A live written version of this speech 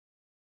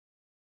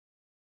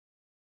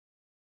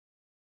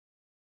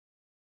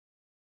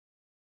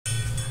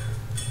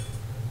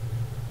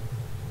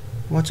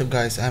What's up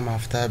guys, I'm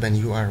Aftab and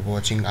you are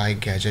watching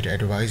iGadget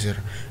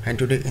Advisor, and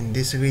today in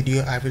this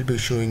video I will be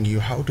showing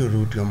you how to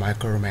root your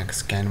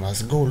Micromax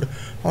Canvas Gold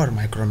or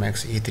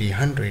Micromax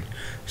A300.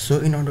 So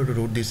in order to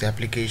root this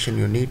application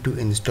you need to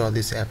install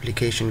this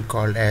application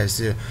called as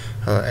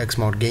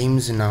Xmod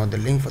Games. Now the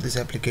link for this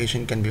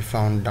application can be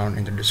found down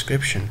in the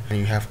description, and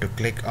you have to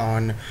click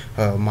on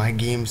My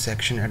Games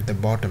section at the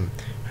bottom,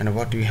 and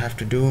what you have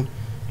to do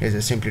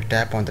is simply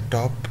tap on the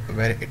top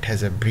where it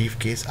has a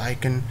briefcase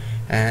icon,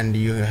 and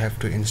you have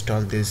to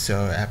install this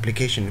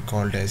application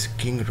called as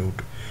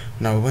KingRoot.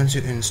 Now once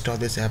you install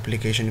this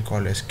application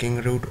called as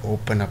KingRoot,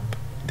 open up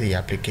the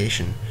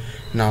application.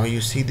 Now you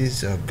see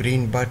this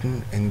green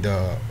button in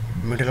the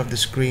middle of the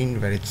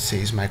screen where it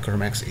says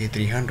Micromax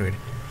A300.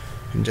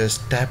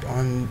 Just tap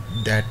on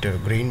that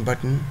green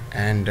button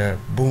and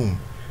boom,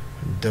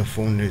 the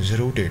phone is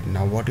rooted.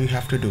 Now what you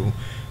have to do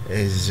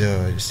is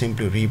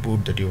simply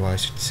reboot the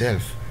device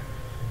itself.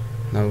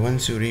 Now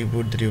once you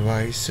reboot the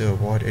device,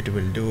 what it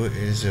will do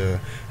is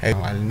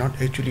I'll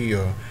not actually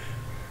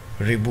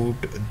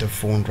reboot the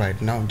phone right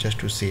now just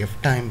to save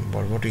time,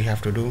 but what we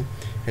have to do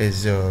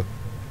is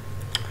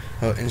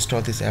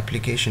install this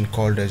application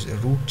called as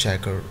root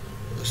checker.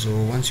 So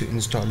once you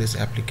install this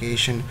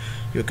application,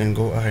 you can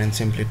go ahead and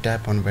simply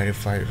tap on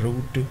verify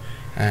root,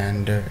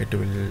 and it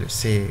will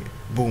say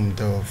boom,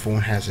 the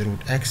phone has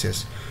root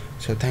access.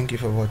 So thank you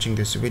for watching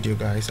this video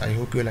guys. I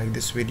hope you like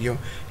this video.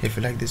 If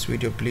you like this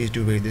video, please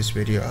do rate this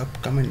video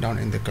up, comment down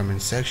in the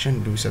comment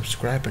section, do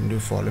subscribe and do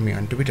follow me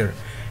on Twitter,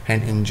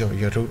 and enjoy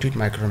your rooted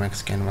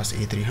Micromax Canvas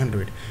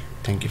A300.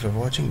 Thank you for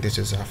watching. This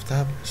is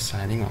Aftab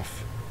signing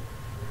off.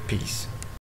 Peace.